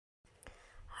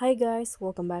Hi guys,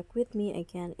 welcome back with me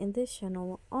again in this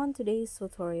channel. On today's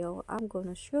tutorial, I'm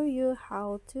gonna show you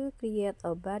how to create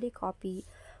a body copy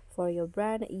for your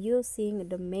brand using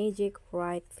the Magic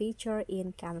Write feature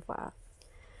in Canva.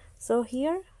 So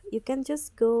here, you can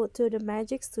just go to the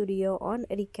Magic Studio on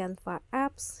the Canva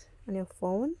apps on your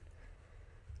phone.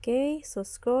 Okay, so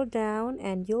scroll down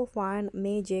and you'll find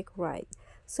Magic Write.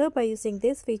 So by using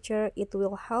this feature, it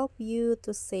will help you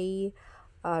to say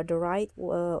the right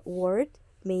word,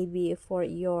 maybe for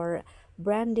your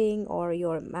branding or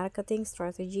your marketing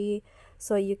strategy.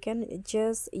 So you can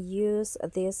just use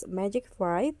this Magic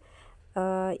Write.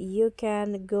 You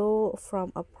can go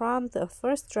from a prompt to a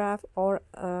first draft or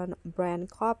a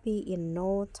brand copy in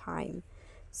no time.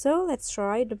 So let's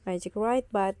try the Magic Write,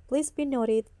 but please be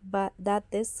noted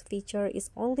that this feature is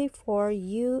only for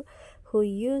you who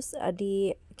use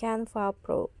the Canva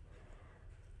Pro.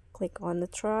 Click on the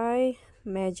try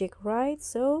Magic Write.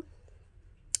 So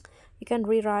you can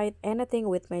rewrite anything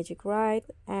with Magic Write,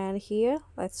 and here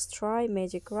let's try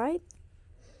Magic Write.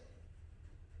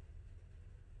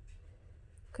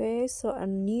 Okay, so a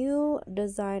new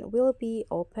design will be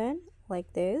open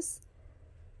like this.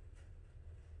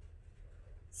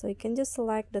 So you can just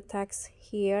select the text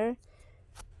here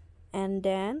and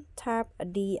then tap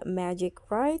the Magic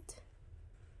Write.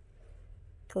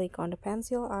 Click on the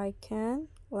pencil icon.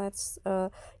 Let's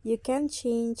you can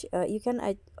change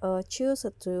choose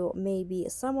to maybe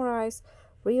summarize,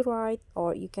 rewrite,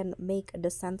 or you can make the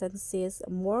sentences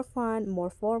more fun, more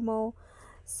formal.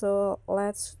 So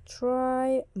let's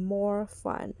try more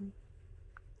fun.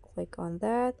 Click on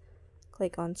that,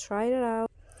 click on try it out.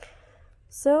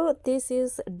 So this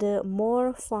is the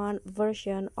more fun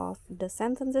version of the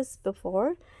sentences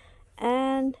before,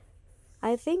 and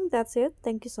I think that's it.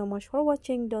 Thank you so much for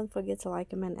watching. Don't forget to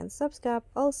like, comment, and subscribe.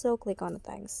 Also click on the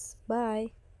thanks. Bye.